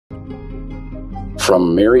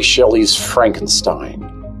From Mary Shelley's Frankenstein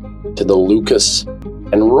to the Lucas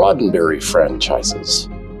and Roddenberry franchises,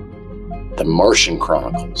 the Martian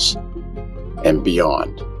Chronicles, and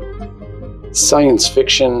beyond. Science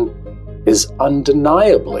fiction is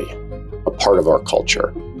undeniably a part of our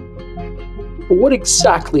culture. But what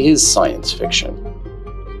exactly is science fiction?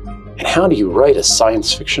 And how do you write a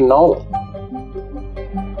science fiction novel?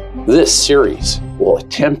 This series will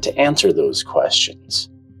attempt to answer those questions.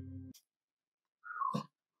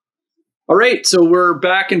 All right, so we're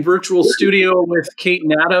back in virtual studio with Kate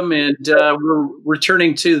and Adam, and we're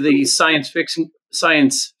returning to the science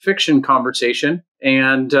fiction conversation.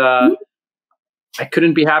 And I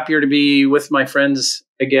couldn't be happier to be with my friends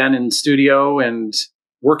again in studio and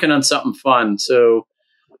working on something fun. So,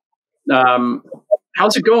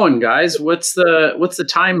 how's it going, guys? What's the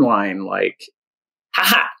timeline like?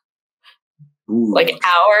 Haha. Like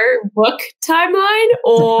our book timeline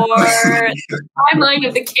or the timeline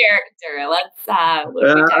of the character?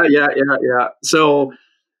 Yeah. So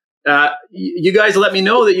you guys let me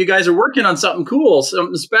know that you guys are working on something cool,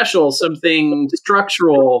 something special, something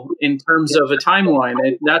structural in terms of a timeline.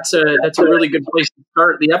 And that's a really good place to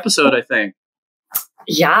start the episode, I think.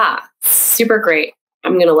 Yeah, super great.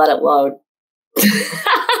 I'm gonna let it load.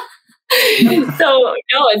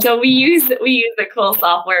 So we use a cool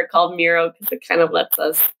software called Miro because it kind of lets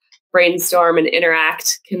us brainstorm and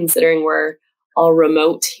interact, considering we're all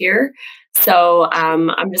remote here. So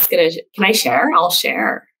I'm just gonna. Can I share? I'll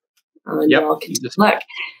share. Yep. Y'all can just look.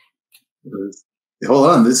 Hold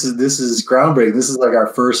on. This is groundbreaking. This is like our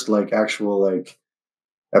first actual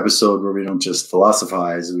episode where we don't just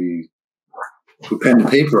philosophize. We put pen to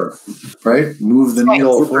paper, right? Move the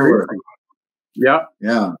needle forward. Yeah.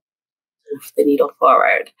 Yeah. Move the needle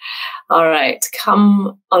forward. All right.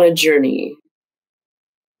 Come on a journey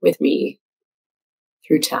with me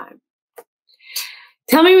through time.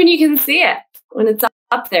 Tell me when you can see it, when it's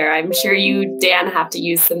up there. I'm sure you, Dan, have to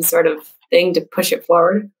use some sort of thing to push it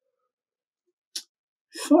forward.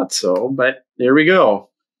 Thought so, but there we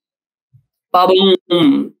go. Ba-boom.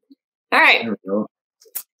 All right. There we go.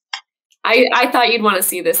 I thought you'd want to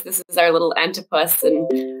see this. This is our little Entipus, and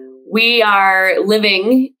we are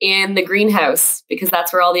living in the greenhouse because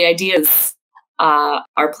that's where all the ideas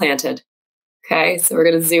are planted. Okay, so we're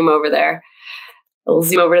going to zoom over there. We'll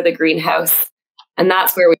zoom over to the greenhouse, and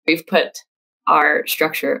that's where we've put our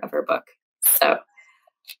structure of our book. So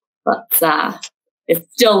let's,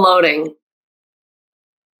 it's still loading.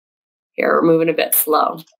 Here, we're moving a bit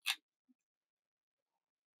slow.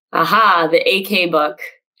 Aha, the AK book,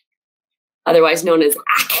 otherwise known as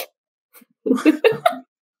AK.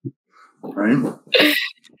 Right.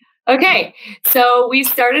 Okay, so we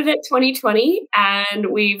started at 2020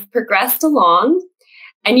 and we've progressed along.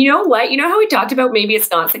 And you know what? You know how we talked about maybe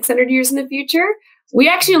it's not 600 years in the future? We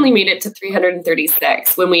actually only made it to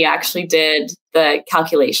 336 when we actually did the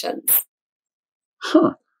calculations.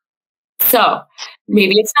 Huh. So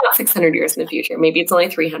maybe it's not 600 years in the future. Maybe it's only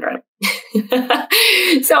 300.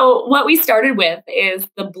 So what we started with is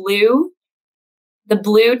the blue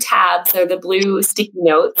tabs or the blue sticky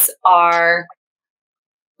notes are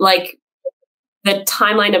like the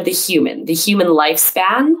timeline of the human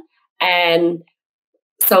lifespan. And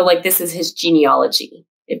so like this is his genealogy,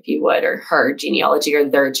 if you would, or her genealogy or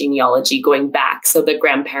their genealogy going back. So the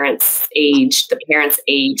grandparents' age, the parents'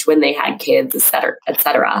 age when they had kids, et cetera, et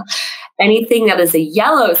cetera. Anything that is a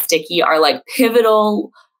yellow sticky are like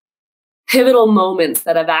pivotal moments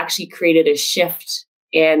that have actually created a shift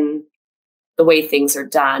in the way things are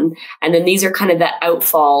done. And then these are kind of the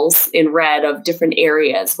outfalls in red of different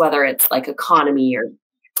areas, whether it's like economy or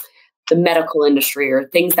the medical industry or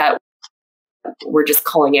things that we're just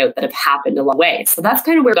calling out that have happened along the way. So that's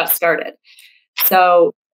kind of where that started.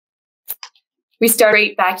 So we start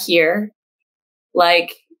right back here,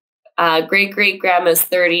 like great-great-grandma's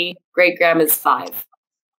 30, great-grandma's 5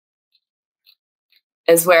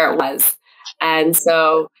 is where it was. And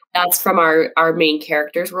so that's from our main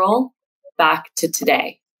character's role back to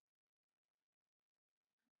today.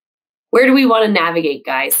 Where do we want to navigate,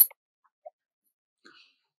 guys?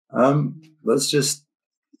 Let's just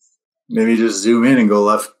maybe just zoom in and go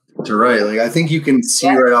left to right. Like I think you can see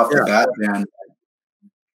right off the bat, Dan, it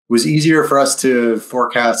was easier for us to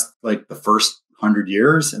forecast like the first 100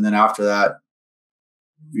 years, and then after that,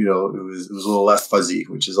 you know, it was a little less fuzzy,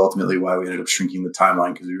 which is ultimately why we ended up shrinking the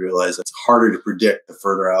timeline, because we realized it's harder to predict. The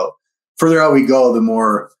further out we go, the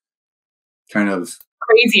more kind of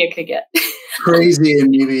crazy it could get. Crazy and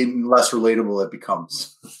maybe less relatable it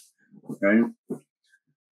becomes. Right?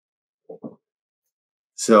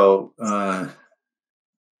 So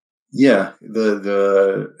yeah,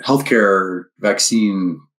 the healthcare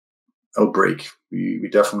vaccine outbreak, we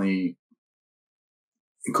definitely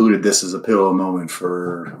included this as a pivotal moment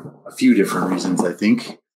for a few different reasons, I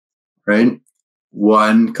think, right?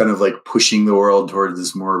 One, kind of like pushing the world towards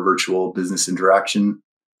this more virtual business interaction.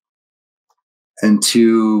 And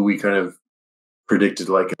two, we kind of predicted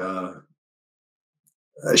like a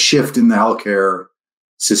shift in the healthcare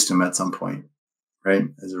system at some point, right?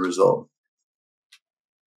 As a result.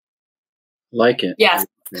 Like it. Yes,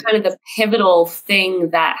 it's kind of the pivotal thing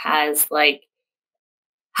that has like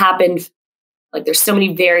happened. Like there's so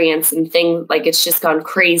many variants and things, like it's just gone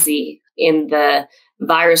crazy in the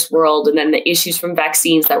virus world, and then the issues from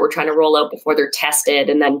vaccines that we're trying to roll out before they're tested,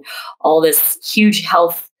 and then all this huge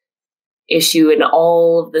health issue and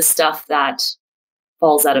all of the stuff that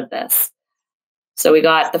falls out of this. So we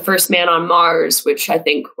got the first man on Mars, which I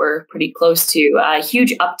think we're pretty close to, a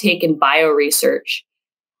huge uptake in bio research.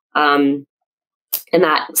 And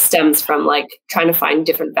that stems from like trying to find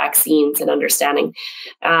different vaccines and understanding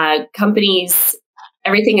companies.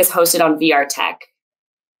 Everything is hosted on VR tech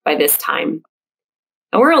by this time.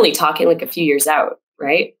 And we're only talking like a few years out,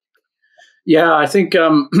 right? Yeah, I think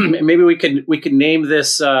maybe we could name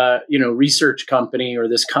this research company, or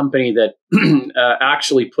this company that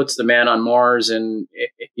actually puts the man on Mars and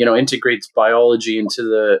integrates biology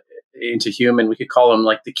into human. We could call him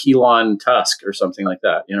like the Elon Tusk or something like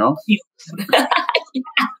that, Yeah,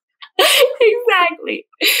 exactly.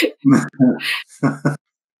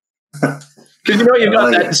 Because you've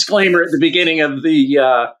got that disclaimer at the beginning of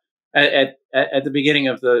the at the beginning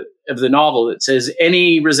of the novel that says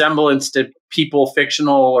any resemblance to people,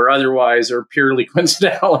 fictional or otherwise, or purely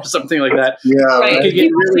coincidental or something like that. Yeah, right. Could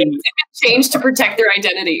get really changed to protect their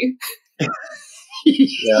identity.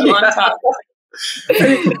 Yeah. On top.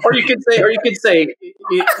 or you could say,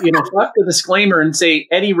 fuck the disclaimer and say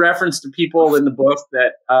any reference to people in the book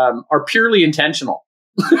that are purely intentional.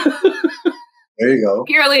 There you go.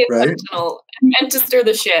 Purely intentional. Right? Meant to stir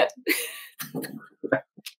the shit.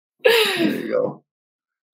 There you go.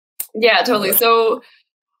 Yeah, totally. So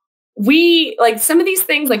we like some of these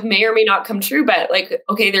things like may or may not come true, but like,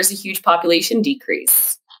 okay, there's a huge population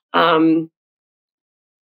decrease.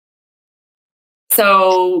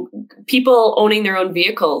 So people owning their own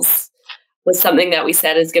vehicles was something that we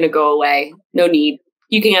said is going to go away. No need.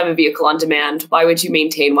 You can have a vehicle on demand. Why would you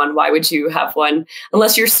maintain one? Why would you have one?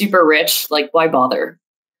 Unless you're super rich, like why bother?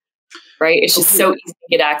 Right? It's just so easy to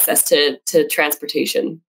get access to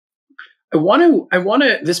transportation. I want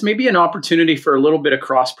to, this may be an opportunity for a little bit of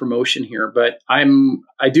cross promotion here, but I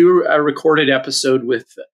do a recorded episode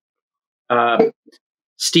with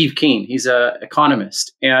Steve Keen. He's an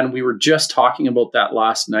economist. And we were just talking about that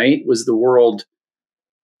last night, was the world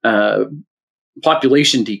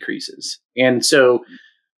population decreases. And so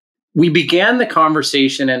we began the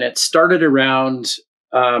conversation, and it started around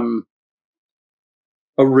a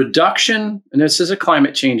reduction, and this is a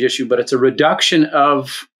climate change issue, but it's a reduction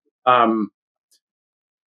of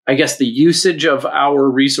I guess the usage of our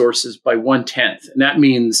resources by 1/10. And that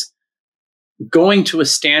means going to a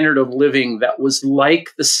standard of living that was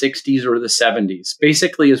like the 60s or the 70s,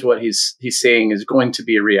 basically, is what he's saying is going to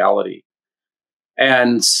be a reality.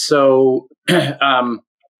 And so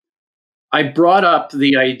I brought up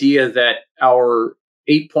the idea that our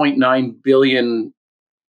 8.9 billion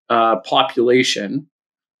population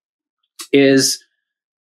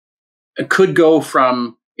could go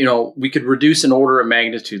from, we could reduce an order of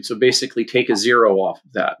magnitude. So basically take a zero off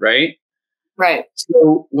of that, right? Right.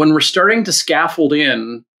 So when we're starting to scaffold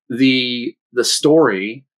in the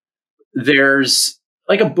story, there's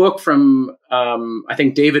like a book from, I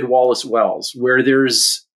think, David Wallace Wells, where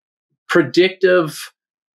there's predictions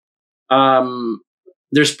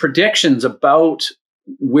about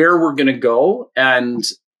where we're going to go and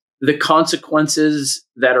the consequences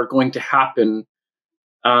that are going to happen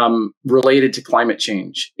related to climate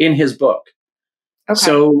change in his book. Okay.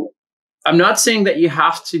 So I'm not saying that you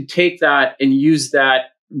have to take that and use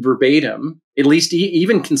that verbatim, at least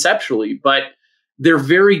even conceptually, but they're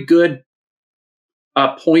very good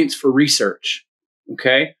points for research.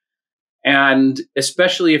 Okay. And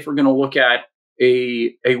especially if we're going to look at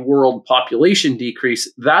a world population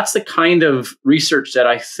decrease, that's the kind of research that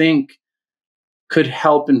I think could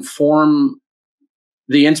help inform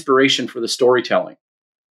the inspiration for the storytelling.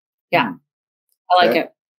 Yeah, I like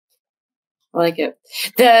it. I like it.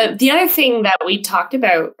 The other thing that we talked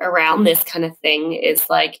about around this kind of thing is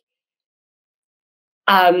like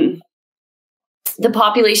the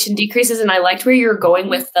population decreases, and I liked where you're going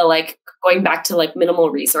with the like going back to like minimal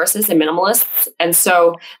resources and minimalists. And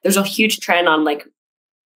so there's a huge trend on like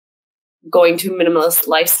going to a minimalist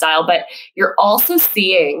lifestyle, but you're also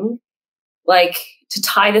seeing, like, to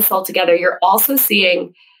tie this all together, you're also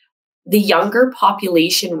seeing the younger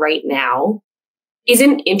population right now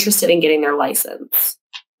isn't interested in getting their license,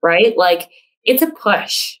 right? Like, it's a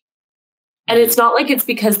push. And it's not like it's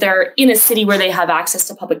because they're in a city where they have access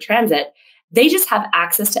to public transit. They just have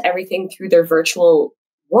access to everything through their virtual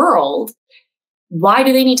world. Why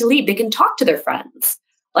do they need to leave? They can talk to their friends.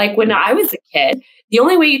 Like, when I was a kid, the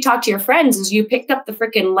only way you talk to your friends is you picked up the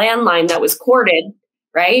freaking landline that was corded,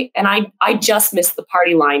 right? And I just missed the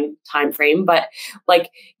party line time frame, but like,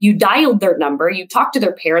 you dialed their number, you talked to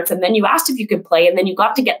their parents, and then you asked if you could play, and then you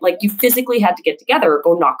got to get, like, you physically had to get together or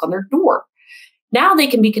go knock on their door. Now they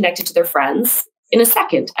can be connected to their friends in a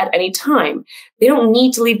second at any time. They don't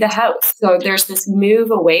need to leave the house. So there's this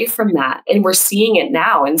move away from that, and we're seeing it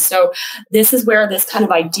now. And so this is where this kind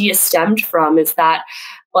of idea stemmed from, is that,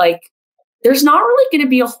 like, there's not really going to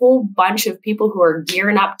be a whole bunch of people who are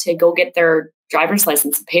gearing up to go get their driver's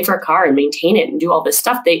license and pay for a car and maintain it and do all this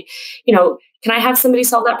stuff. They, you know, can I have somebody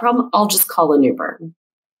solve that problem? I'll just call an Uber,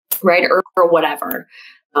 right? Or whatever.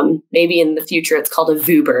 Maybe in the future it's called a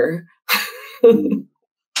Vuber in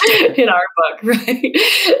our book, right?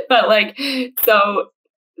 But like, so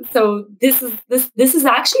this is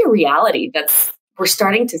actually a reality that's we're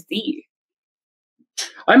starting to see.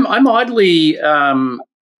 I'm oddly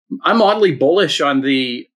bullish on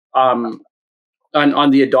the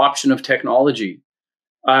on the adoption of technology.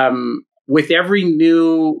 With every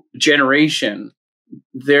new generation,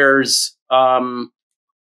 there's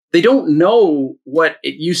they don't know what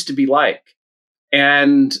it used to be like,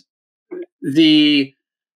 and the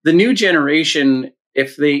new generation,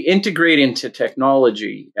 if they integrate into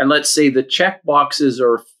technology, and let's say the check boxes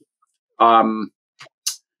are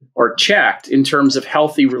checked in terms of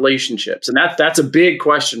healthy relationships, and that's a big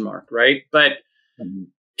question mark, right? But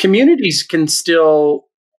communities can still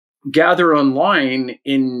gather online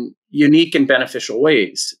in unique and beneficial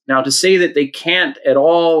ways. Now, to say that they can't at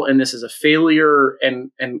all, and this is a failure and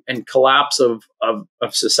collapse of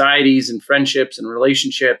societies and friendships and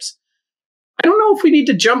relationships, I don't know if we need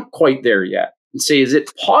to jump quite there yet and say, is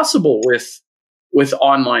it possible with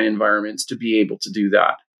online environments to be able to do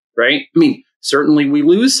that, right? I mean, certainly we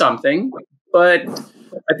lose something, but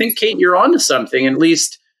I think, Kate, you're onto something. At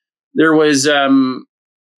least there was,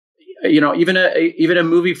 even a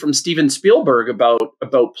movie from Steven Spielberg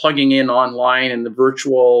about plugging in online and the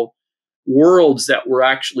virtual worlds that we're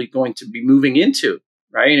actually going to be moving into,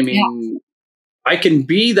 right? I mean, I can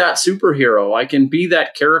be that superhero. I can be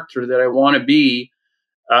that character that I want to be,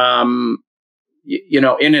 in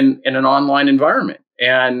an online environment.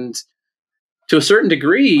 And to a certain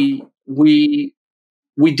degree, we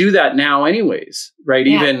do that now anyways, right?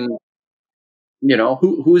 Yeah. Even,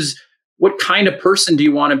 what kind of person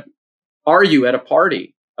are you at a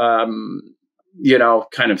party? Kind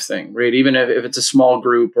of thing, right? Even if it's a small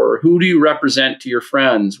group, or who do you represent to your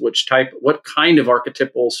friends? What kind of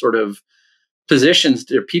archetypal sort of positions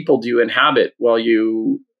or people do you inhabit while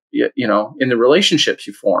in the relationships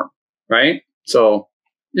you form, right? So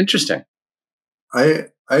interesting. I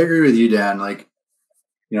agree with you, Dan. Like,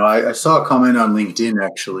 I saw a comment on LinkedIn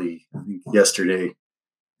actually, I think yesterday,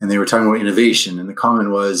 and they were talking about innovation. And the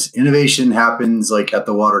comment was, innovation happens like at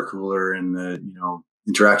the water cooler and the,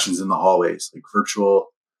 interactions in the hallways. Like, virtual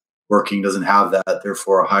working doesn't have that.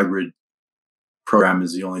 Therefore, a hybrid program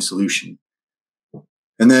is the only solution.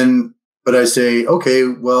 And then, but I say, okay,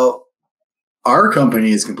 well, our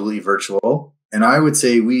company is completely virtual, and I would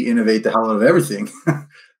say we innovate the hell out of everything.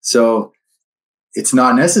 So it's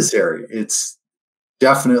not necessary. It's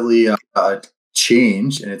definitely a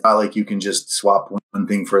change, and it's not like you can just swap one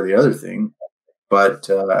thing for the other thing. But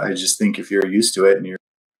I just think if you're used to it and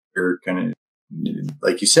you're kind of,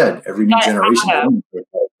 like you said, every new generation.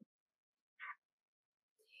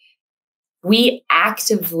 We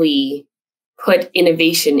actively put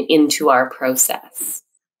innovation into our process.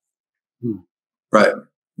 Right.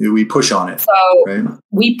 We push on it. So right?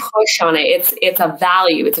 We push on it. It's a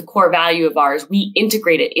value. It's a core value of ours. We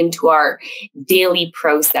integrate it into our daily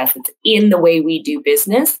process. It's in the way we do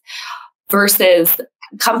business, versus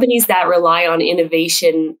companies that rely on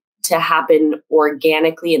innovation to happen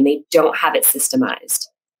organically and they don't have it systemized.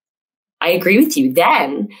 I agree with you.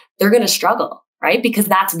 Then they're going to struggle, right? Because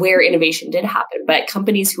that's where innovation did happen. But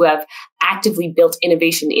companies who have actively built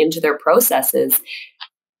innovation into their processes,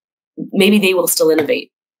 maybe they will still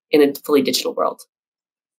innovate in a fully digital world.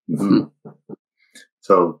 Mm-hmm.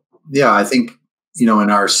 So, yeah, I think, in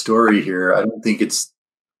our story here, I don't think it's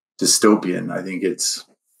dystopian. I think it's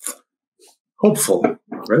hopeful,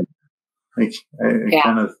 right? Like, I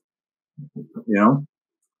kind of,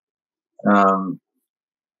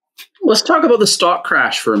 Let's talk about the stock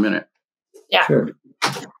crash for a minute. Yeah. Sure.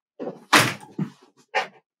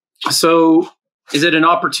 So is it an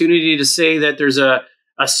opportunity to say that there's a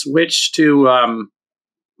switch to,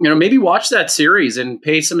 maybe watch that series and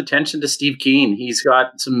pay some attention to Steve Keen? He's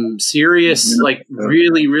got some serious,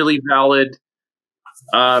 really, really valid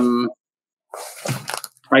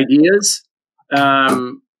ideas.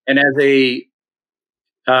 And as a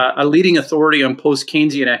leading authority on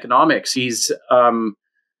post-Keynesian economics, he's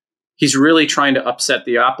really trying to upset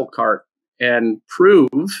the apple cart and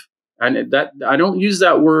prove, and that I don't use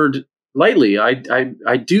that word lightly. I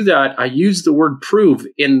do that. I use the word prove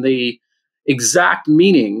in the exact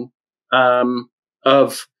meaning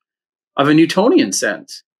of a Newtonian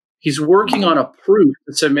sense. He's working on a proof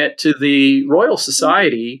to submit to the Royal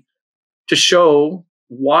Society to show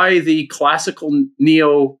why the neoclassical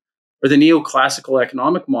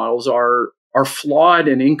economic models are flawed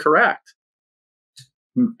and incorrect.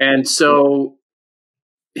 And so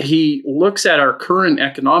he looks at our current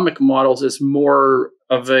economic models as more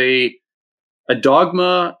of a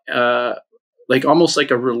dogma, almost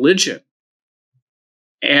like a religion.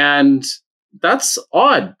 And that's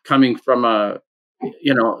odd coming from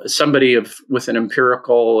somebody with an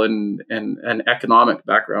empirical and an economic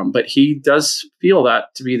background, but he does feel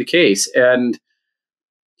that to be the case. And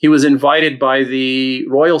he was invited by the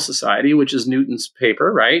Royal Society, which is Newton's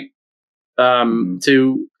paper, right?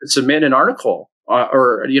 To submit an article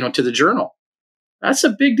to the journal. That's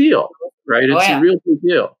a big deal, right? It's a real big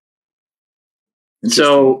deal.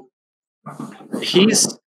 So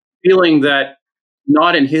he's feeling that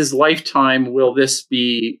not in his lifetime will this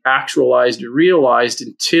be actualized or realized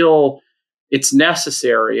until it's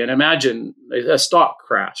necessary. And imagine a stock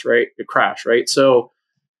crash, right? So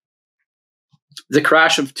the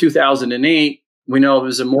crash of 2008, we know it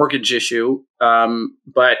was a mortgage issue,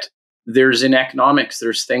 but there's in economics,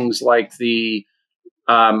 there's things like the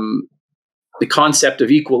concept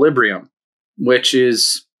of equilibrium, which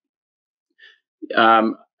is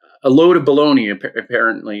a load of baloney,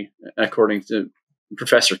 apparently, according to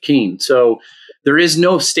Professor Keen. So there is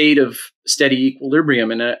no state of steady equilibrium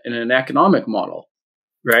in an economic model,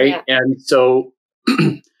 right? Yeah. And so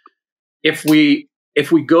if we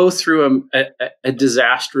go through a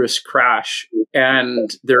disastrous crash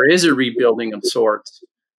and there is a rebuilding of sorts,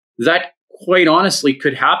 that quite honestly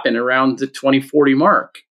could happen around the 2040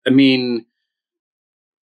 mark. I mean,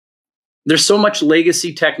 there's so much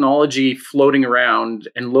legacy technology floating around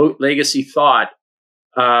and legacy thought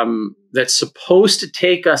that's supposed to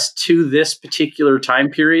take us to this particular time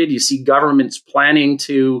period. You see governments planning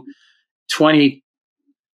to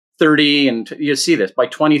 2030, and you see this by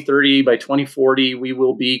 2030, by 2040, we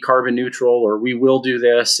will be carbon neutral, or we will do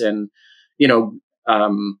this. And,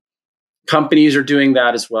 companies are doing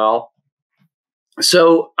that as well.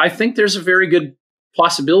 So I think there's a very good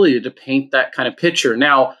possibility to paint that kind of picture.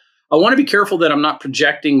 Now, I want to be careful that I'm not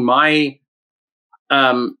projecting my,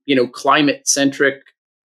 climate-centric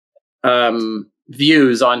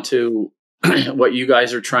views onto what you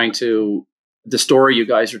guys are the story you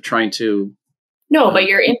guys are trying to. No, but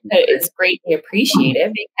your input is greatly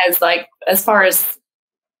appreciated because, as far as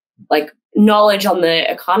knowledge on the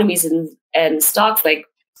economies and stocks,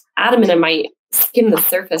 Adam and I might skim the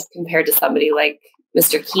surface compared to somebody like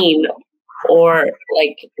Mr. Keen, or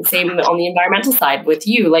same on the environmental side with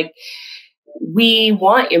you. We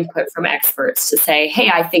want input from experts to say,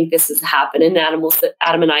 hey, I think this has happened. And Adam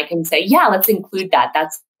and I can say, yeah, let's include that.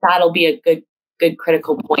 That'll be a good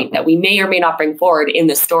critical point that we may or may not bring forward in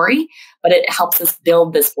the story, but it helps us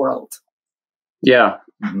build this world. Yeah.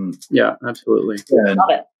 Mm-hmm. Yeah, absolutely. Yeah. Love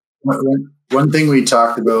it. One thing we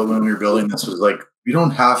talked about when we were building this was we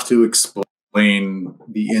don't have to explain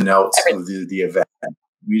the in and outs of the event.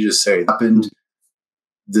 We just say it happened.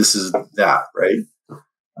 This is that, right?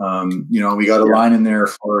 We got a line in there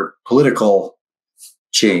for political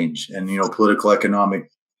change and, political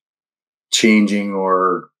economic changing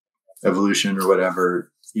or evolution or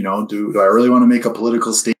whatever. Do I really want to make a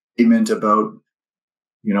political statement about,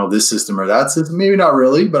 this system or that system? Maybe not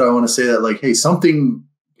really, but I want to say that hey, something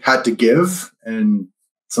had to give and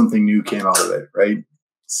something new came out of it, right?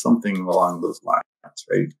 Something along those lines,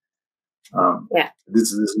 right?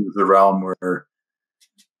 This is the realm where,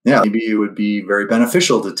 maybe it would be very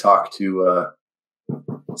beneficial to talk to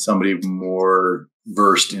somebody more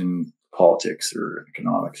versed in politics or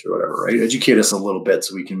economics or whatever, right? Educate us a little bit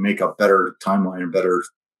so we can make a better timeline, a better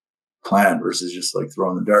plan versus just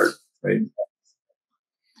throwing the dart, right?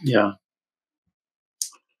 Yeah.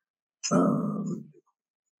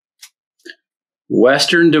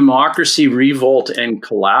 Western democracy revolt and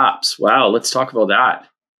collapse. Wow, let's talk about that.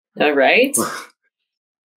 All right.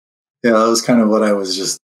 Yeah, that was kind of what I was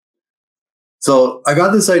just. So I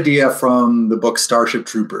got this idea from the book Starship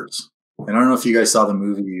Troopers. And I don't know if you guys saw the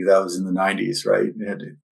movie that was in the 90s, right?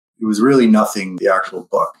 It was really nothing, the actual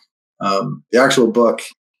book. The actual book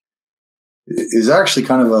is actually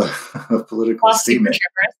kind of a political Lost statement.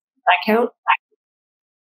 Troopers. That count?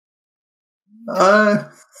 I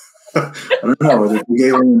don't know. Were there big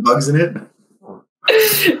alien bugs in it?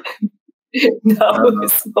 No,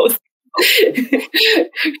 it's mostly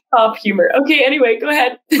top humor. Okay, anyway, go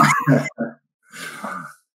ahead.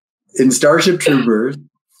 In Starship Troopers,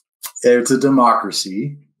 it's a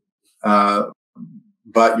democracy,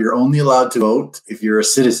 but you're only allowed to vote if you're a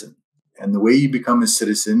citizen. And the way you become a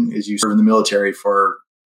citizen is you serve in the military for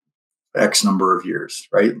X number of years,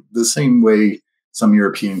 right? The same way some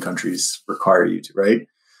European countries require you to, right?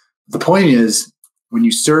 The point is, when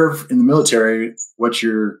you serve in the military, what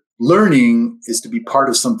you're learning is to be part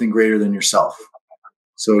of something greater than yourself.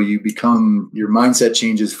 So you become, your mindset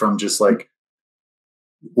changes from just like,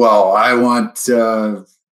 well, I want,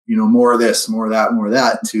 more of this, more of that, more of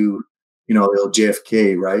that, to, the old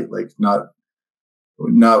JFK, right? Like not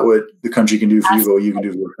what the country can do for you, but what you can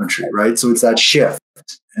do for the country, right? So it's that shift.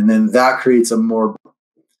 And then that creates a more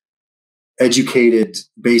educated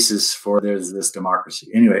basis for there's this democracy.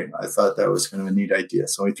 Anyway, I thought that was kind of a neat idea.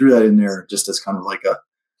 So we threw that in there just as kind of like a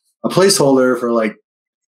placeholder for like,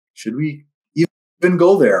 should we even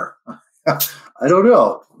go there? I don't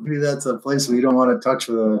know. Maybe that's a place we don't want to touch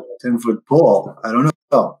with a 10-foot pole. I don't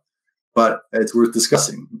know. But it's worth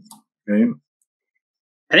discussing. Right?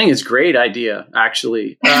 I think it's a great idea,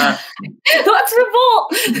 actually. Let's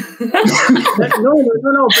revolt.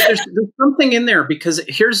 No. But there's something in there because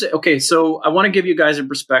so I want to give you guys a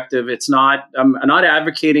perspective. It's not, I'm not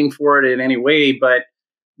advocating for it in any way, but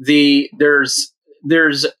there's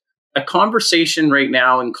a conversation right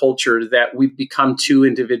now in culture that we've become too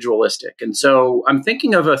individualistic. And so I'm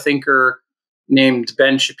thinking of a thinker named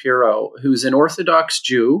Ben Shapiro, who's an Orthodox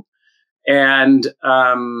Jew and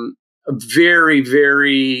a very,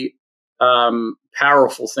 very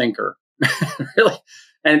powerful thinker, really,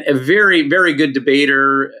 and a very, very good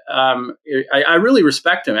debater. I really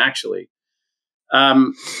respect him, actually.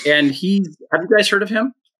 And have you guys heard of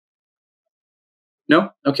him?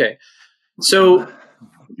 No? Okay. So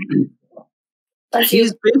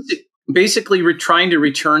he's basically trying to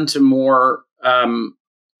return to more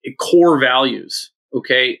core values.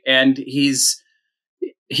 Okay. And he's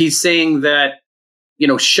saying that,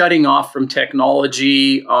 shutting off from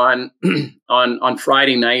technology on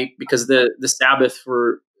Friday night because the Sabbath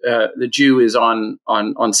for the Jew is on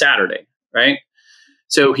Saturday, right?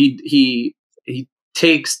 So he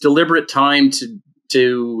takes deliberate time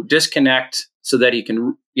to disconnect so that he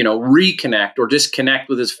can reconnect or disconnect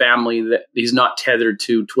with his family, that he's not tethered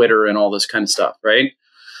to Twitter and all this kind of stuff, right?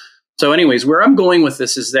 So, anyways, where I'm going with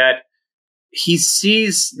this is that he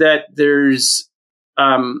sees that there's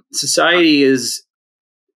society is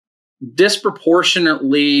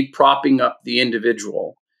disproportionately propping up the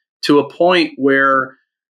individual to a point where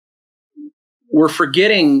we're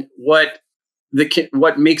forgetting what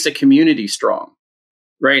makes a community strong,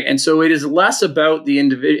 right? And so it is less about the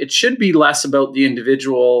individual. It should be less about the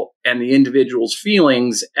individual and the individual's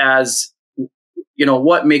feelings as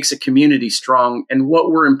what makes a community strong and what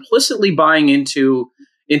we're implicitly buying into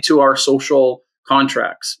our social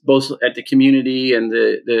contracts, both at the community and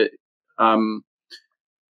the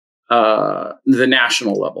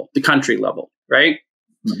national level, the country level, right?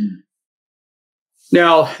 Mm-hmm.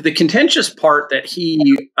 Now, the contentious part that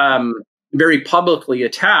he very publicly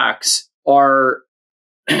attacks are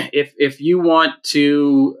if you want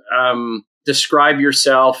to describe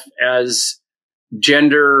yourself as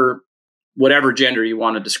gender, whatever gender you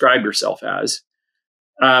want to describe yourself as,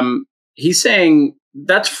 he's saying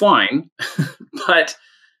that's fine,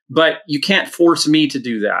 but you can't force me to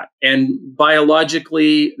do that. And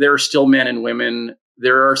biologically, there are still men and women.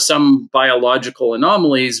 There are some biological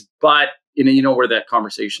anomalies, but you know where that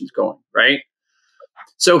conversation's going, right?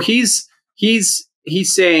 So he's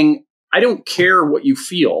saying, I don't care what you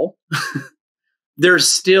feel.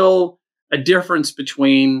 There's still a difference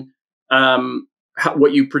between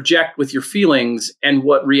what you project with your feelings and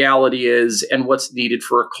what reality is and what's needed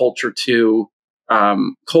for a culture to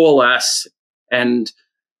coalesce and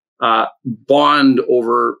bond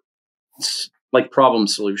over like problem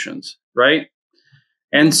solutions, right?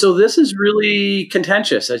 And so this is really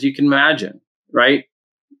contentious, as you can imagine, right?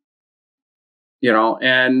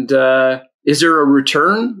 And is there a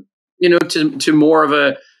return, to more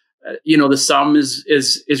of the sum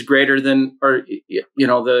is greater than, or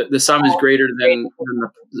the sum is greater than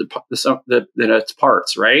the sum than its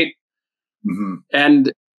parts, right? Mm-hmm.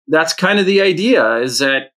 And that's kind of the idea, is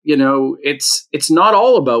that it's not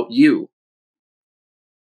all about you.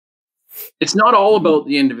 It's not all about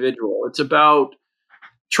the individual. It's about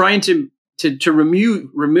trying to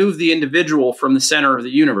remove the individual from the center of the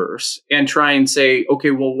universe and try and say,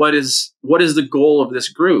 okay, well, what is the goal of this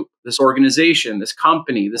group, this organization, this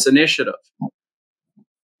company, this initiative,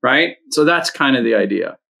 right? So that's kind of the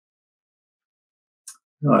idea.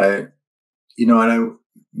 And it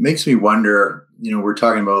makes me wonder, we're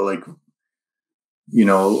talking about like,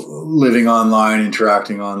 living online,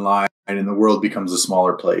 interacting online, and the world becomes a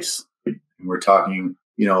smaller place. And we're talking,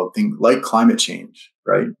 things like climate change,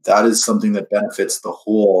 right? That is something that benefits the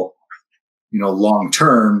whole, long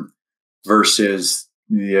term, versus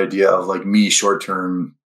the idea of like me short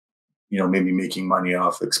term, maybe making money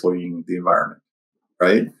off exploiting the environment,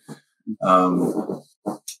 right?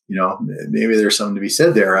 Maybe there's something to be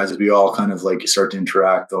said there as we all kind of like start to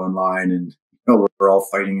interact online, and we're all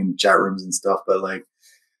fighting in chat rooms and stuff, but like,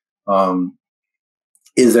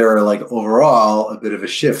 is there like overall a bit of a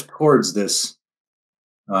shift towards this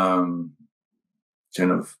kind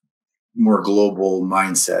of more global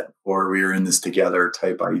mindset, or we're in this together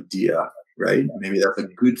type idea, right? Maybe that's a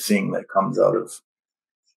good thing that comes out of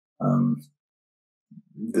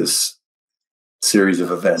this series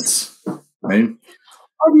of events, right?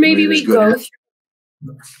 Or maybe we go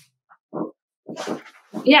or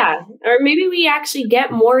maybe we actually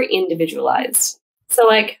get more individualized. So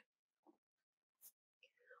like,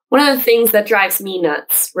 one of the things that drives me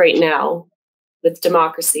nuts right now with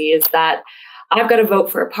democracy is that I've got to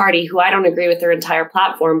vote for a party who I don't agree with their entire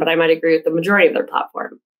platform, but I might agree with the majority of their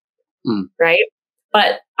platform, right?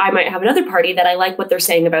 But I might have another party that I like what they're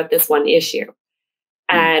saying about this one issue.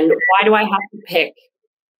 And why do I have to pick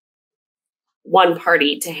one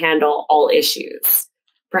party to handle all issues?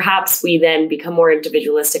 Perhaps we then become more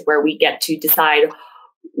individualistic, where we get to decide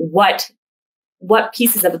what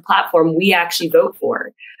pieces of the platform we actually vote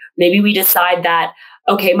for. Maybe we decide that,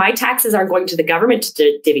 okay, my taxes aren't going to the government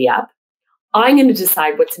to divvy up. I'm going to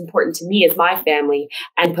decide what's important to me as my family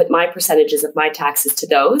and put my percentages of my taxes to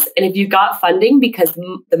those. And if you got funding because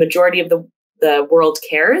the majority of the world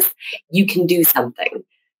cares, you can do something.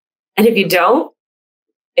 And if you don't,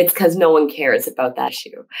 it's because no one cares about that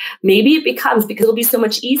issue. Maybe it becomes because it'll be so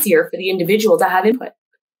much easier for the individual to have input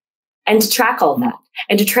and to track all that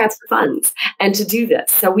and to transfer funds and to do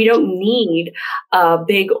this. So we don't need a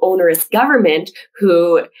big onerous government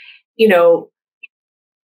who,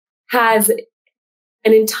 has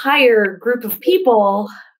an entire group of people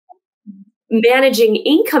managing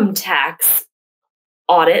income tax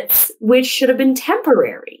audits, which should have been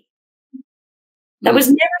temporary. That was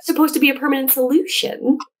never supposed to be a permanent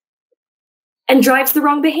solution, and drives the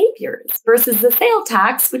wrong behaviors, versus the sale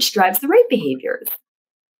tax, which drives the right behaviors.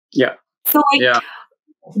 Yeah. So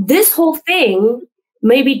this whole thing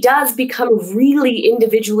maybe does become really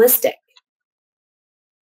individualistic.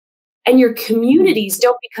 And your communities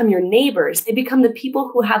don't become your neighbors. They become the people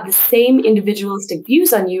who have the same individualistic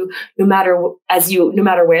views on you, no matter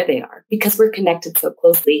where they are, because we're connected so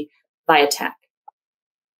closely via tech.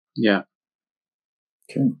 Yeah.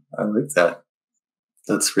 Okay. I like that.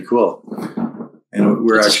 That's pretty cool. And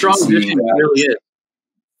we're it's actually a strong vision. It really is.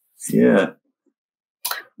 Yeah.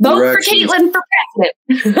 Vote for Caitlin for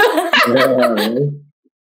president.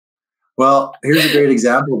 Well, here's a great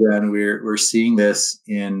example then. We're seeing this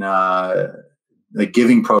in like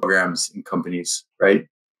giving programs in companies, right?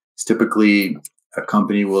 It's typically a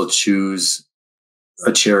company will choose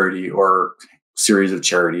a charity or series of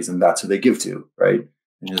charities, and that's who they give to, right?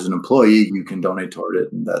 And as an employee, you can donate toward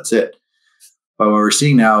it, and that's it. But what we're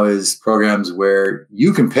seeing now is programs where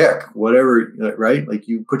you can pick whatever, right? Like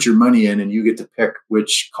you put your money in and you get to pick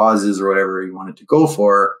which causes or whatever you want it to go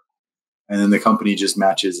for. And then the company just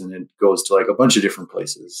matches and it goes to like a bunch of different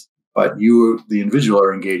places. But you, the individual,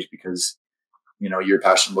 are engaged because, you're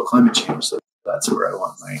passionate about climate change. So that's where I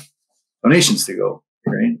want my donations to go,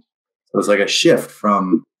 right? So it's like a shift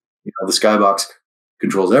from, the skybox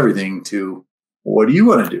controls everything to what do you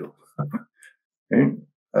want to do? Okay.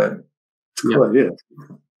 It's a cool idea.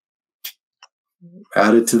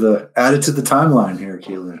 Add it to the timeline here,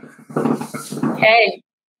 Keelan. Okay.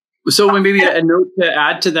 So maybe a note to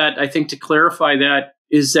add to that, I think, to clarify that,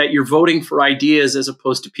 is that you're voting for ideas as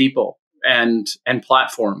opposed to people and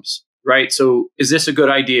platforms, right? So is this a good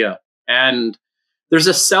idea? And there's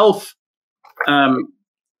a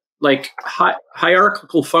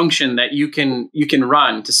hierarchical function that you can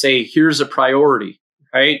run to say, here's a priority,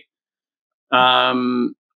 right?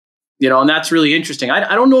 and that's really interesting.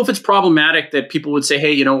 I don't know if it's problematic that people would say,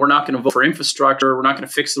 hey, we're not going to vote for infrastructure, we're not going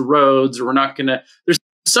to fix the roads, or we're not going to. There's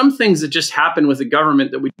some things that just happen with the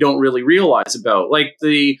government that we don't really realize about, like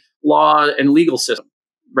the law and legal system,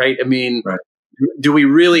 right? I mean, right. Do we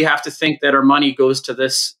really have to think that our money goes to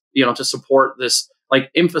this, to support this like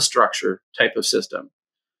infrastructure type of system?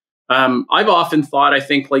 I've often thought, I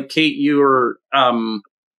think, like Kate, you were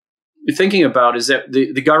thinking about, is that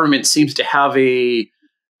the government seems to have a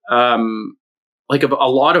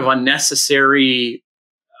lot of unnecessary,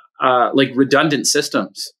 redundant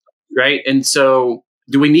systems, right? And so,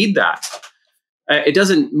 do we need that? It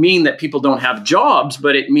doesn't mean that people don't have jobs,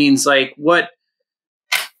 but it means what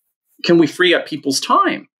can we free up people's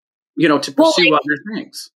time, to pursue other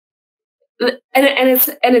things? And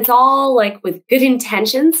it's all like with good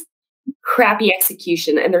intentions, crappy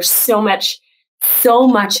execution, and there's so much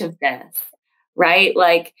of this. Right?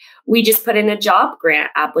 Like we just put in a job grant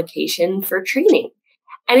application for training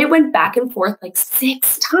and it went back and forth like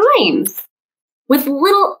 6 times with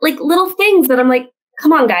little things that I'm like,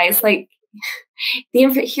 come on guys, like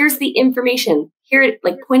here's the information here,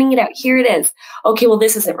 like pointing it out. Here it is. Okay. Well,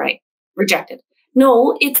 this isn't right. Rejected.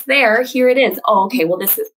 No, it's there. Here it is. Oh, okay. Well,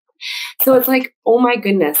 this is, so it's like, oh my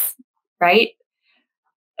goodness. Right.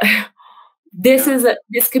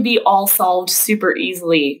 This could be all solved super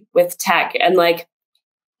easily with tech. And like,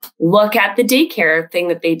 look at the daycare thing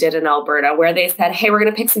that they did in Alberta, where they said, hey, we're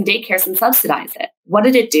going to pick some daycares and subsidize it. What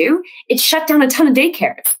did it do? It shut down a ton of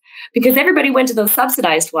daycares because everybody went to those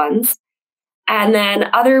subsidized ones. And then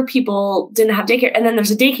other people didn't have daycare. And then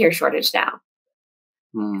there's a daycare shortage now.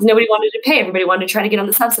 Nobody wanted to pay. Everybody wanted to try to get on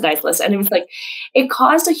the subsidized list. And it was like, it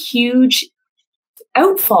caused a huge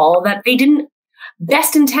outfall that they didn't,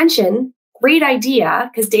 best intention, great idea,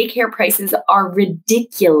 because daycare prices are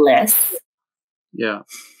ridiculous. Yeah.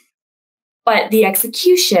 But the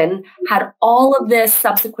execution had all of this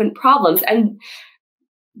subsequent problems. And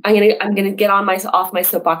I'm gonna get off my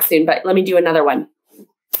soapbox soon, but let me do another one.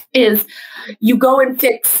 Is you go and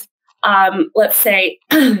fix, let's say,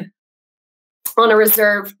 on a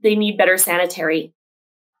reserve, they need better sanitary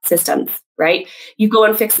systems, right? You go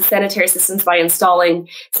and fix the sanitary systems by installing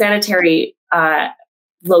sanitary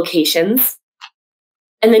locations,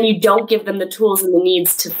 and then you don't give them the tools and the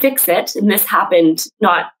needs to fix it. And this happened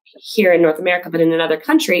not here in North America, but in another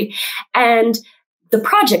country. And the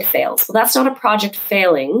project fails. Well, that's not a project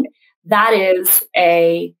failing. That is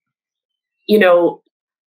a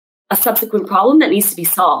subsequent problem that needs to be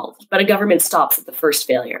solved. But a government stops at the first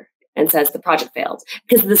failure and says the project failed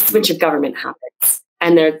because the switch of government happens.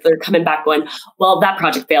 And they're coming back going, well, that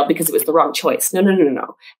project failed because it was the wrong choice.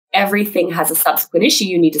 No. Everything has a subsequent issue.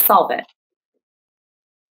 You need to solve it.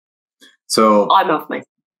 So I'm off my.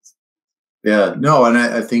 Yeah, no. And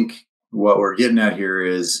I think what we're getting at here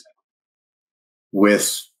is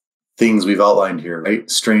with things we've outlined here, right?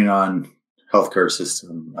 Strain on healthcare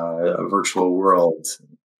system, a virtual world,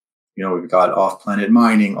 we've got off-planet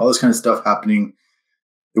mining, all this kind of stuff happening.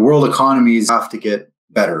 The world economies have to get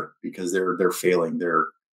better because they're failing. They're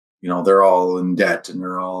all in debt and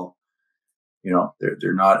they're all,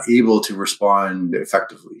 they're not able to respond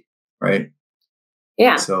effectively, right?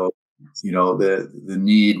 Yeah. So, the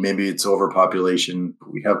need, maybe it's overpopulation.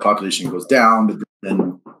 We have population goes down, but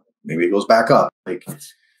then maybe it goes back up. Like,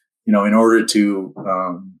 in order to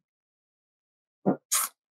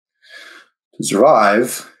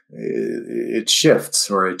survive, it shifts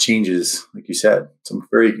or it changes, like you said. So I'm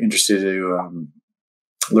very interested to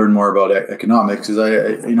learn more about economics because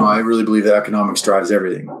I really believe that economics drives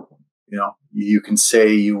everything. You can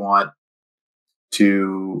say you want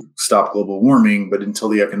to stop global warming, but until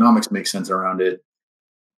the economics make sense around it,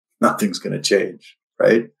 nothing's going to change,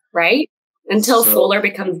 right? Right. Until solar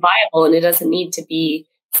becomes viable and it doesn't need to be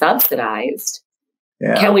subsidized.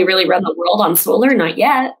 Yeah. Can we really run the world on solar? Not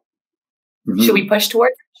yet. Mm-hmm. Should we push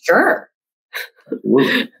towards it? Sure. But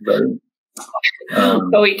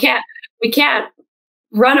we can't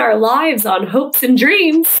run our lives on hopes and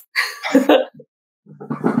dreams.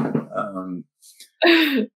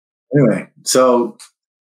 Anyway, so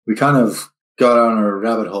we kind of got on a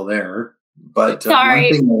rabbit hole there, but sorry.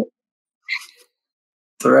 It's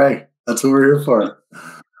all right. That's what we're here for.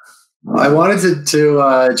 I wanted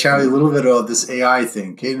to chat a little bit about this AI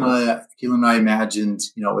thing. Caitlin and I imagined,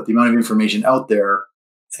 with the amount of information out there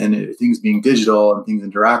and things being digital and things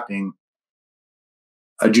interacting,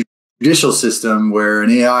 a judicial system where an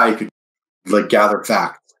AI could gather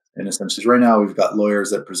facts in a sense. Because right now we've got lawyers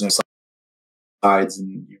that present sides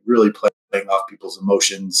and you really playing off people's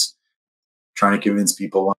emotions, trying to convince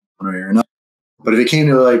people one way or another. But if it came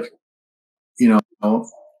to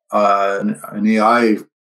an AI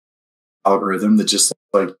algorithm that just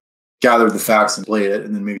like gathered the facts and played it,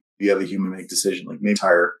 and then maybe you have a human make decision. Like maybe the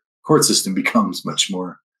entire court system becomes much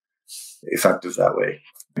more effective that way.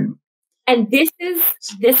 And this is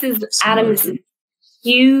Adam, this is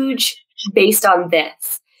huge based on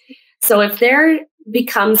this. So if there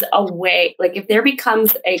becomes a way, like if there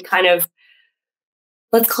becomes a kind of,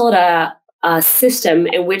 let's call it a system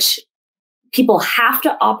in which people have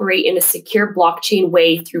to operate in a secure blockchain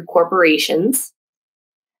way through corporations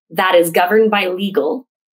that is governed by legal,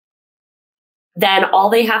 then all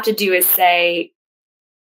they have to do is say,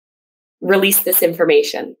 release this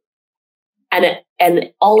information.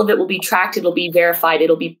 And all of it will be tracked, it'll be verified,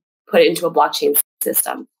 it'll be put into a blockchain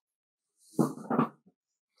system.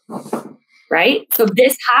 Right? So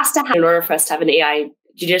this has to happen in order for us to have an AI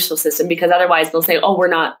judicial system, because otherwise they'll say,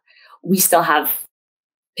 oh, we still have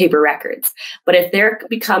paper records. But if there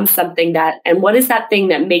becomes something that, and what is that thing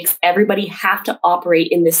that makes everybody have to operate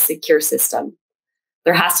in this secure system?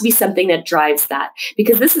 There has to be something that drives that,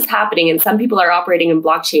 because this is happening and some people are operating in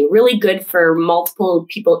blockchain really good for multiple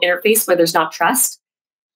people interface where there's not trust,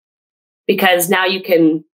 because now you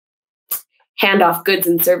can hand off goods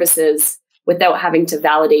and services without having to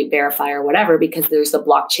validate, verify, or whatever, because there's a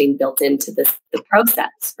blockchain built into the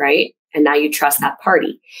process, right? And now you trust that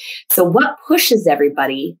party. So what pushes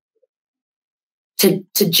everybody to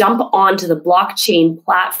jump onto the blockchain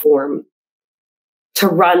platform to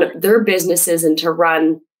run their businesses and to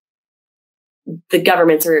run the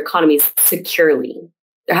governments or economies securely?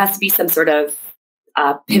 There has to be some sort of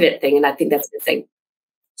pivot thing, and I think that's missing.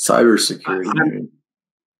 Cybersecurity.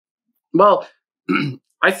 Well,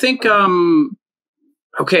 I think,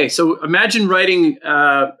 okay, so imagine writing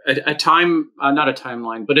not a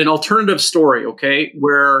timeline, but an alternative story, okay,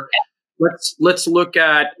 where let's look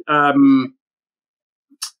at a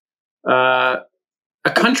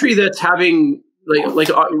country that's having, like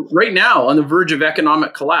right now on the verge of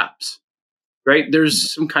economic collapse, right?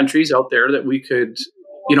 There's some countries out there that we could,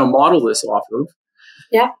 model this off of.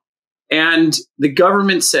 Yeah. And the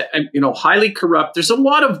government said, highly corrupt. There's a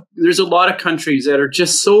lot of countries that are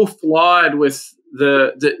just so flawed with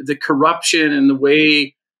the corruption and the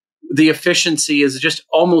way the efficiency is just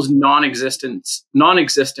almost non-existent,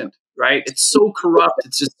 right? It's so corrupt.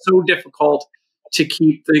 It's just so difficult to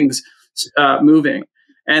keep things moving.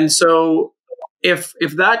 And so if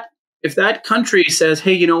that country says,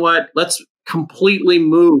 hey, you know what, let's completely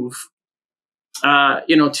move,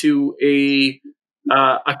 to a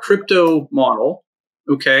crypto model,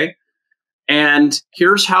 okay? And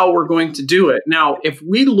here's how we're going to do it. Now, if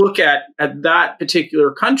we look at that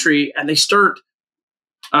particular country and they start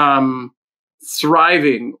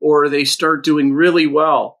thriving or they start doing really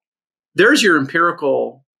well, there's your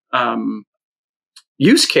empirical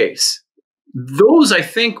use case. Those, I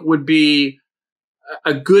think, would be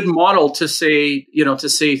a good model to say,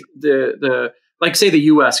 the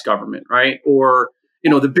U.S. government, right? Or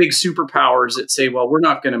the big superpowers that say, well, we're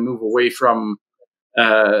not going to move away from,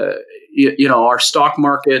 our stock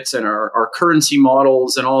markets and our currency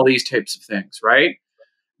models and all these types of things, right?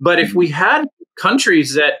 But if we had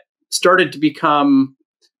countries that started to become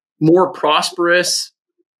more prosperous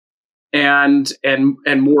and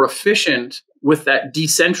more efficient with that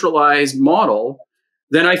decentralized model,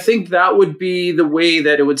 then I think that would be the way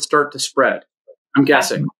that it would start to spread. I'm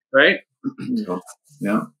guessing, right?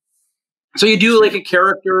 Yeah. So you do like a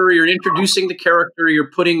character, you're introducing the character,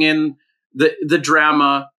 you're putting in the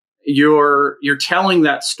drama, you're telling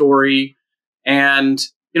that story, and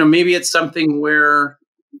maybe it's something where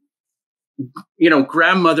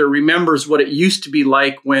grandmother remembers what it used to be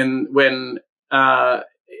like when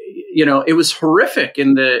it was horrific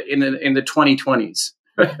in the 2020s,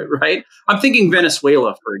 right? I'm thinking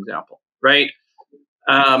Venezuela, for example, right?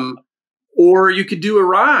 Or you could do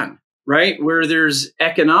Iran, right, where there's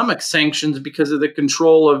economic sanctions because of the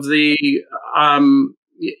control of the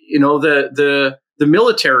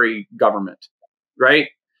military government, right,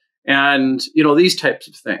 and these types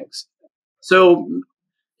of things. So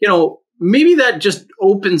maybe that just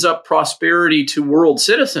opens up prosperity to world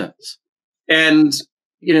citizens, and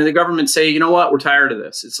the government say, you know what, we're tired of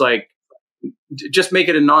this. It's like, just make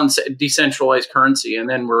it a decentralized currency, and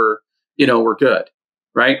then we're good,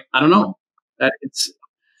 right? I don't know. That it's.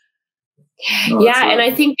 And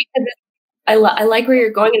I think because I like where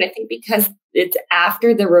you're going, and I think because it's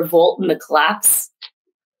after the revolt and the collapse,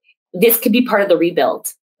 this could be part of the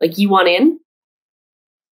rebuild. Like, you want in,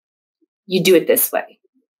 you do it this way.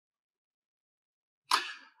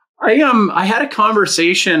 I had a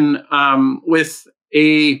conversation with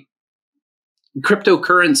a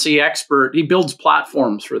cryptocurrency expert. He builds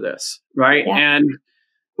platforms for this, right? Yeah. And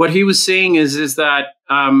what he was saying is that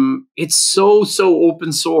it's so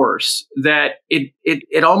open source that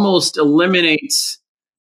it almost eliminates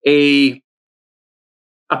a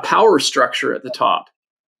power structure at the top.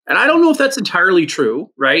 And I don't know if that's entirely true,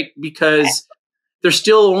 right? Because there's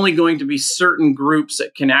still only going to be certain groups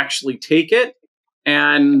that can actually take it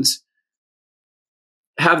and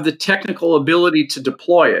have the technical ability to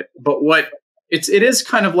deploy it. But it is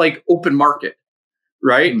kind of like open market,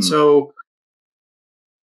 right? Mm. So,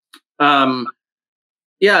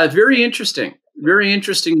 yeah, very interesting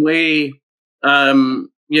way.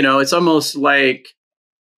 It's almost like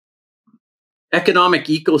economic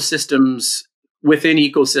ecosystems within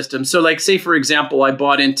ecosystems. So like, say, for example, I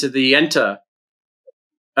bought into the ENTA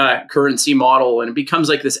currency model, and it becomes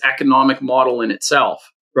like this economic model in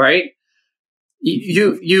itself, right?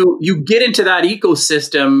 You get into that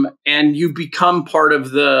ecosystem and you become part of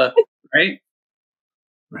the, right?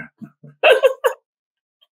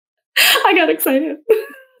 I got excited.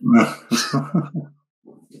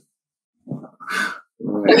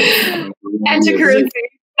 ENTA currency.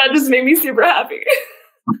 That just made me super happy.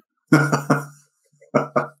 Oh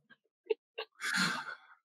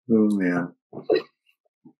man.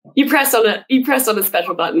 You pressed on a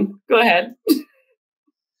special button. Go ahead.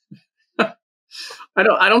 I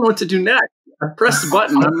don't know what to do next. I pressed the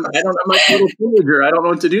button. I'm like a little teenager. I don't know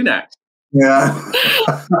what to do next. Yeah.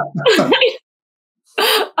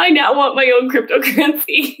 I now want my own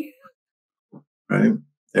cryptocurrency. Right.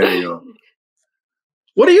 There you go.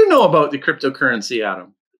 What do you know about the cryptocurrency,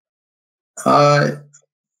 Adam?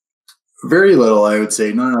 Very little, I would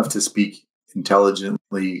say. Not enough to speak as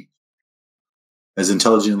intelligently as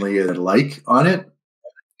I'd like on it.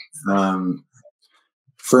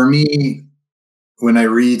 For me, when I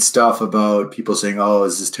read stuff about people saying, "Oh,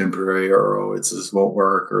 is this temporary?" or "Oh, this won't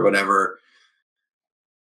work," or whatever,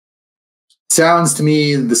 sounds to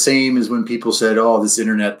me the same as when people said, "Oh, this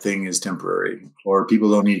internet thing is temporary," or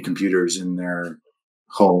 "People don't need computers in their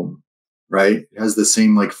home." Right? It has the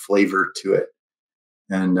same like flavor to it.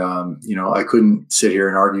 And, I couldn't sit here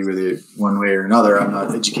and argue with it one way or another. I'm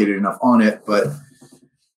not educated enough on it, but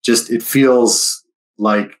just, it feels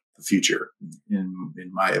like the future in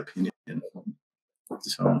my opinion.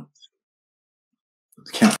 So,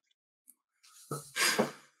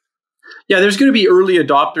 yeah, there's going to be early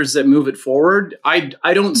adopters that move it forward. I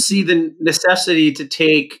don't see the necessity to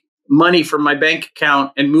take money from my bank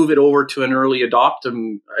account and move it over to an early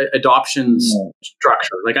adoption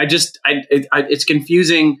structure. Like it's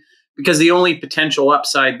confusing because the only potential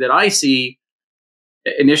upside that I see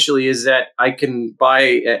initially is that I can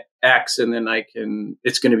buy at X and then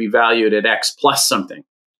it's going to be valued at X plus something,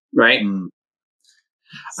 right? Mm.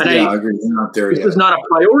 And I agree. We're not there yet. This is not a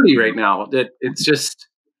priority right now. That it's just,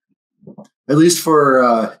 at least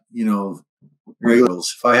for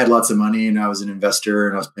regulars. If I had lots of money and I was an investor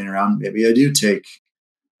and I was playing around, maybe I do take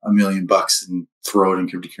 $1 million and throw it in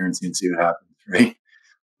cryptocurrency and see what happens, right?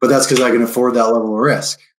 But that's because I can afford that level of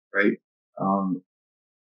risk, right?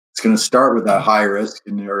 It's going to start with that high risk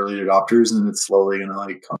in the early adopters, and it's slowly going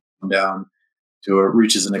to come down to it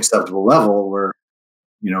reaches an acceptable level where,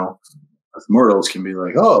 us mortals can be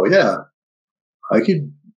like, "Oh yeah, I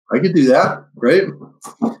could do that," right?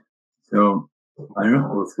 So I don't know.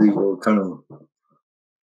 We'll see. We'll kind of,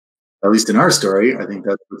 at least in our story, I think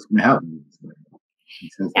that's what's going to happen.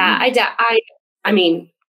 Yeah, I mean,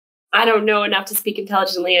 I don't know enough to speak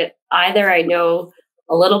intelligently either. I know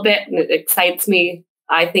a little bit, and it excites me.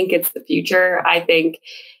 I think it's the future. I think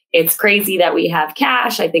it's crazy that we have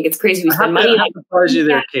cash. I think it's crazy we spend money. I have to pause you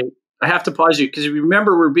there, Kate. I have to pause you because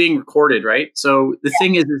remember we're being recorded, right? So the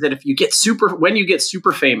thing is that if you get when you get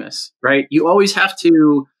super famous, right, you always have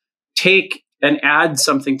to take and add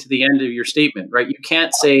something to the end of your statement, right? You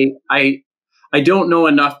can't say, I don't know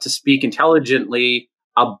enough to speak intelligently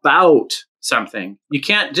about something. You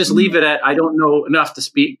can't just leave it at, I don't know enough to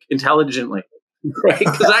speak intelligently, right?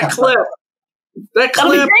 Because that clip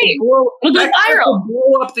will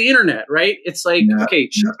blow up the internet, right? It's like, okay,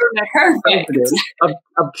 she's the next president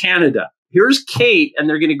of Canada. Here's Kate, and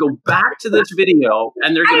they're going to go back to this video,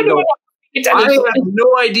 and they're going to go, I have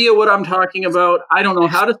no idea what I'm talking about. I don't know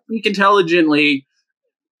how to speak intelligently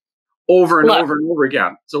over and over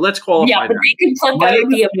again. So let's qualify. Yeah, but they can put that in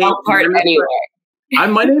the about part anyway.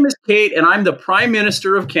 My name is Kate, and I'm the Prime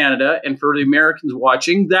Minister of Canada. And for the Americans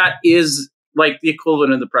watching, that is like the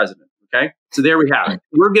equivalent of the president. Okay, so there we have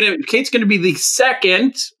it. Kate's going to be the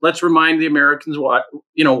second. Let's remind the Americans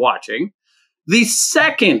watching, the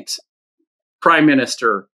second Prime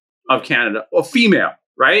Minister of Canada, a female.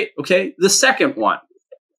 Right? Okay. The second one.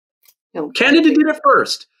 Canada did it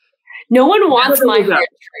first. No one wants my hard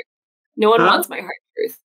truth. No one wants my hard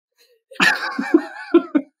truth.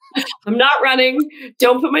 I'm not running.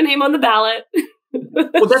 Don't put my name on the ballot.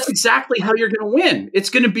 Well, that's exactly how you're going to win. It's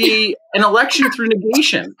going to be an election through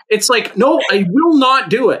negation. It's like, no, I will not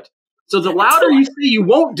do it. So the louder you say you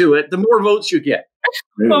won't do it, the more votes you get.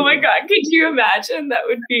 Oh my God. Could you imagine? That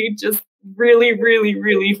would be just really, really,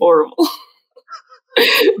 really horrible.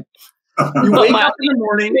 You wake up in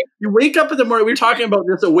the morning. We were talking about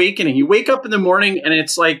this awakening. You wake up in the morning and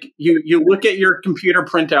it's like you look at your computer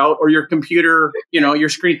printout or your computer, your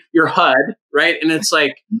screen, your HUD, right? And it's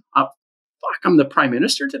like, fuck, I'm the prime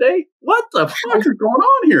minister today? What the fuck is going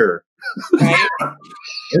on here? Right?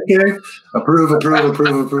 Okay. Approve.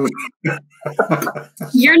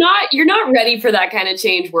 You're not ready for that kind of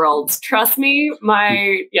change, world. Trust me.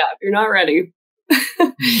 You're not ready.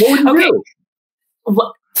 What would you do?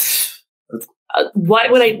 What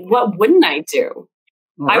wouldn't I do?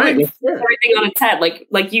 I would flip everything on its head.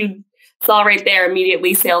 Like you saw right there,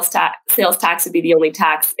 immediately sales tax would be the only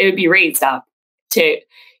tax. It would be raised up to,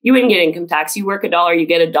 you wouldn't get income tax. You work $1, you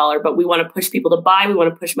get $1, but we want to push people to buy. We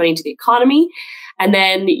want to push money into the economy. And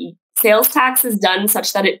then sales tax is done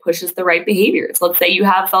such that it pushes the right behaviors. Let's say you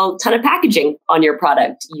have a ton of packaging on your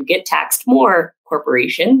product. You get taxed more,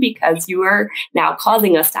 corporation, because you are now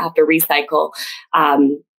causing us to have to recycle,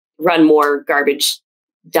 run more garbage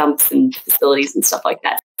dumps and facilities and stuff like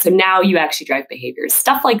that. So now you actually drive behaviors.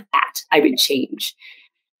 Stuff like that I would change.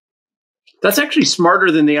 That's actually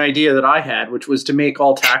smarter than the idea that I had, which was to make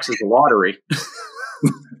all taxes a lottery.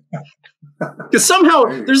 Because somehow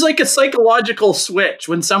there's like a psychological switch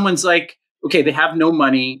when someone's like, okay, they have no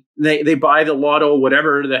money. They buy the lotto,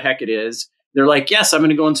 whatever the heck it is. They're like, yes, I'm going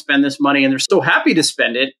to go and spend this money. And they're so happy to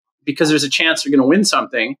spend it because there's a chance they're going to win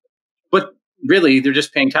something. But really, they're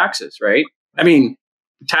just paying taxes, right? I mean,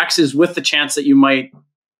 taxes with the chance that you might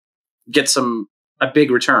get a big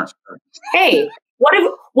return. Hey,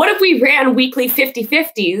 what if we ran weekly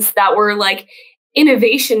 50-50s that were like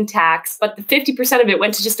innovation tax, but the 50% of it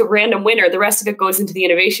went to just a random winner. The rest of it goes into the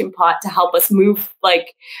innovation pot to help us move,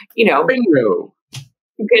 Bingo.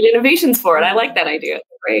 Good innovations forward. I like that idea.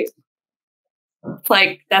 Right. It's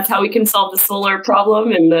like, that's how we can solve the solar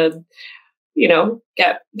problem and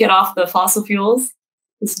get off the fossil fuels.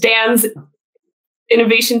 It's Dan's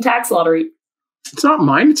innovation tax lottery. It's not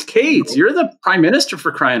mine. It's Kate's. You're the prime minister,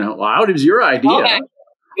 for crying out loud. It was your idea. Okay.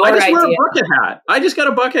 I just wear a bucket hat. I just got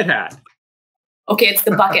a bucket hat. Okay, it's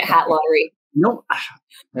the bucket hat lottery. No.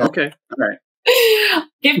 Okay. All right.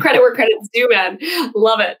 Give credit where credit's due, man.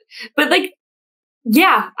 Love it. But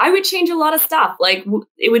I would change a lot of stuff. Like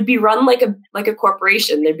it would be run like a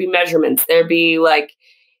corporation. There'd be measurements. There'd be like,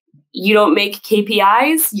 you don't make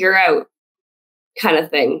KPIs, you're out kind of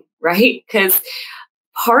thing, right? Because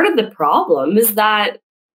part of the problem is that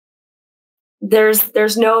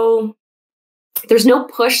there's no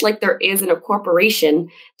push like there is in a corporation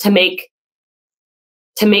to make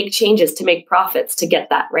changes, to make profits, to get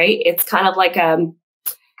that, right? It's kind of like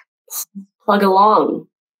plug along,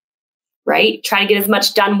 right? Try to get as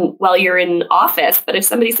much done while you're in office. But if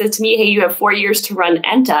somebody says to me, hey, you have 4 years to run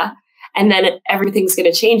ENTA, and then everything's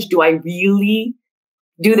going to change, do I really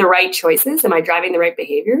do the right choices? Am I driving the right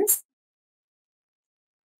behaviors?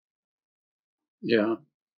 Yeah.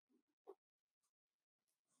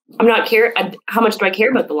 I'm not care. How much do I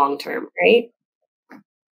care about the long term, right?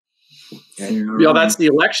 Yeah, that's the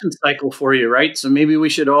election cycle for you, right? So maybe we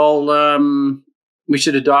should all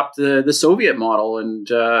adopt the Soviet model, and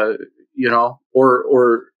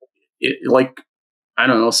I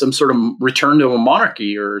don't know, some sort of return to a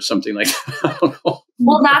monarchy or something like that. I don't know.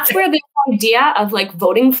 Well, that's where the idea of like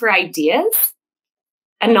voting for ideas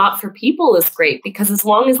and not for people is great, because as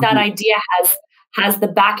long as that idea has the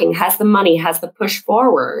backing, has the money, has the push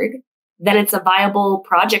forward, then it's a viable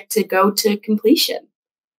project to go to completion.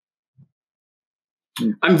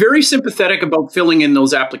 I'm very sympathetic about filling in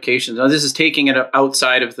those applications. Now, this is taking it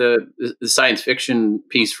outside of the science fiction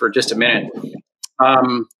piece for just a minute.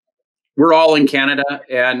 We're all in Canada,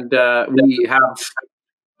 and we have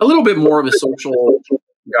a little bit more of a social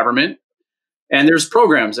government, and there's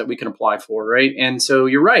programs that we can apply for, right? And so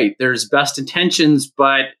you're right, there's best intentions,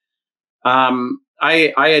 but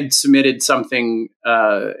I had submitted something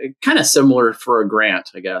kind of similar for a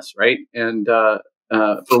grant, I guess, right? And for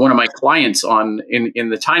one of my clients in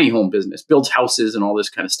the tiny home business, builds houses and all this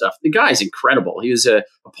kind of stuff. The guy's incredible. He was a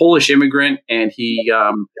Polish immigrant, and he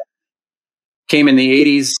came in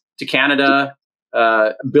the 80s to Canada,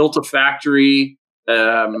 built a factory,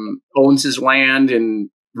 owns his land in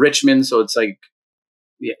Richmond. So it's like,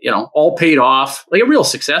 all paid off, like a real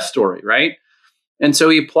success story, right? And so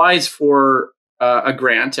he applies for a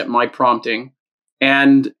grant at my prompting,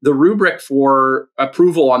 And the rubric for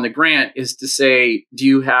approval on the grant is to say, do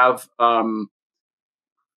you have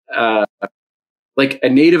like a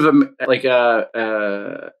Native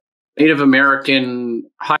American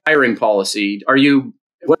hiring policy?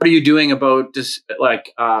 What are you doing about just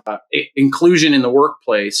like inclusion in the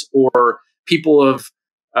workplace, or people of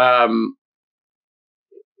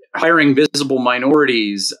hiring visible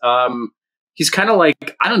minorities? He's kind of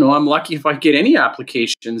like, I don't know, I'm lucky if I get any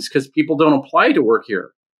applications because people don't apply to work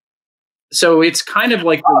here. So it's kind of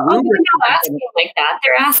like they're not asking like that.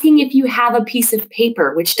 They're asking if you have a piece of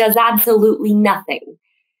paper, which does absolutely nothing.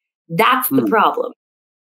 That's the problem.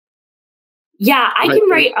 Yeah, I can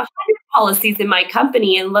write 100 policies in my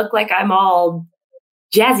company and look like I'm all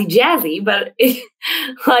jazzy, but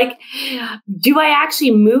like, do I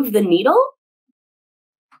actually move the needle?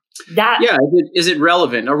 Is it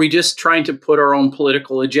relevant? Are we just trying to put our own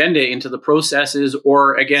political agenda into the processes,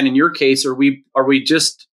 or again, in your case, are we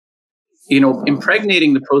just,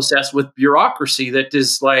 impregnating the process with bureaucracy that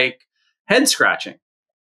is like head scratching?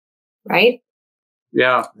 Right.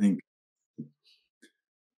 Yeah. I think,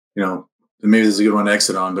 maybe this is a good one to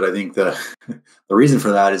exit on, but I think the reason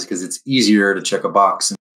for that is because it's easier to check a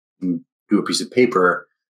box and do a piece of paper,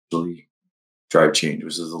 really drive change,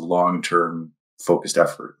 which is a long-term focused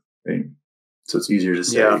effort. Right? So it's easier to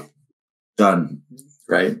say done,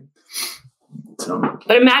 right? So,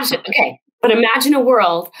 but imagine a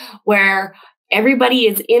world where everybody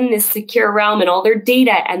is in this secure realm and all their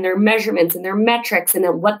data and their measurements and their metrics and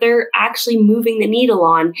what they're actually moving the needle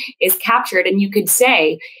on is captured. And you could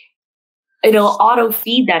say it'll auto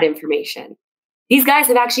feed that information. These guys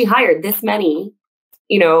have actually hired this many,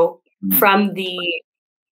 from the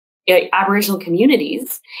Aboriginal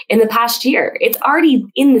communities in the past year. It's already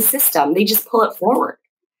in the system. They just pull it forward.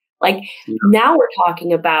 Like now we're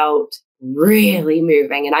talking about really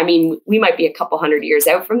moving. And I mean, we might be a couple hundred years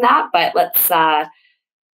out from that, but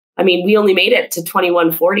we only made it to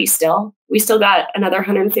 2140 still. We still got another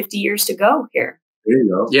 150 years to go here. There you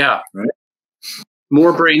go. Yeah. Right.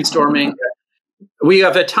 More brainstorming. We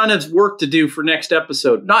have a ton of work to do for next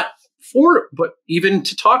episode. But even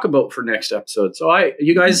to talk about for next episode. So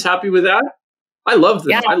you guys happy with that? I love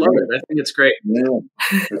this. Yeah, I love it. I think it's great. Yeah.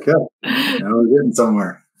 Okay. Now we're getting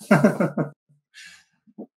somewhere.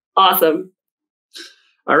 Awesome.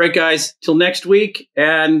 All right, guys. Till next week,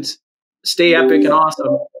 and stay epic and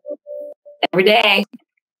awesome. Every day.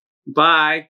 Bye.